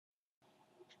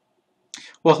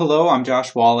Well, hello, I'm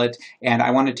Josh Wallet, and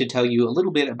I wanted to tell you a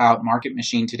little bit about Market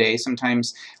Machine today.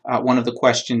 Sometimes one of the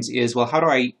questions is, well, how do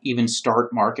I even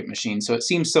start Market Machine? So it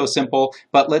seems so simple,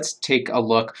 but let's take a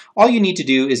look. All you need to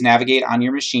do is navigate on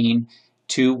your machine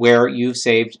to where you've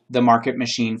saved the Market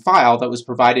Machine file that was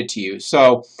provided to you.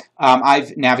 So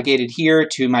I've navigated here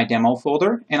to my demo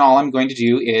folder, and all I'm going to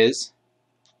do is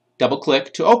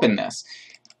double-click to open this.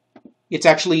 It's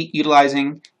actually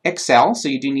utilizing Excel, so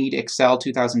you do need Excel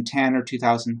 2010 or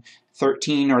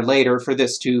 2013 or later for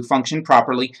this to function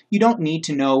properly. You don't need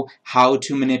to know how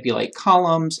to manipulate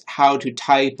columns, how to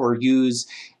type or use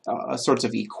sorts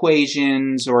of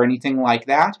equations or anything like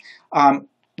that.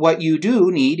 What you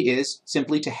do need is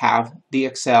simply to have the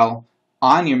Excel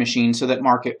on your machine so that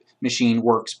Market Machine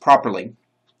works properly.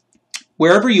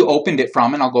 Wherever you opened it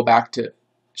from, and I'll go back to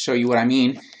show you what I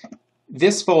mean,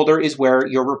 this folder is where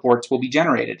your reports will be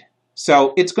generated.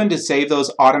 So it's going to save those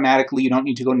automatically. You don't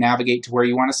need to go navigate to where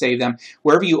you want to save them.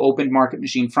 Wherever you opened Market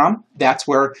Machine from, that's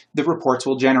where the reports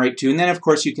will generate to. And then, of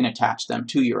course, you can attach them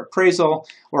to your appraisal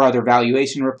or other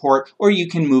valuation report, or you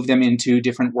can move them into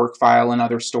different work file and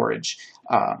other storage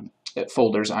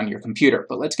folders on your computer.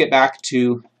 But let's get back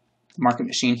to Market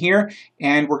Machine here,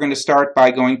 and we're going to start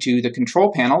by going to the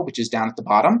Control panel, which is down at the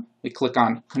bottom. We click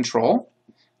on Control.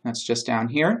 That's just down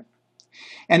here.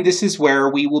 And this is where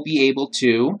we will be able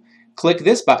to click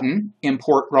this button,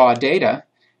 Import Raw Data,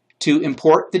 to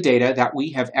import the data that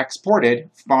we have exported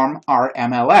from our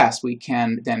MLS. We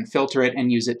can then filter it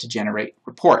and use it to generate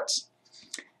reports.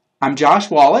 I'm Josh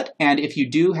Wallet, and if you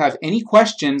do have any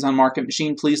questions on Market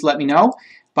Machine, please let me know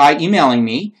by emailing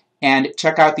me, and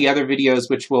check out the other videos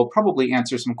which will probably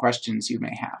answer some questions you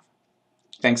may have.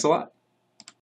 Thanks a lot.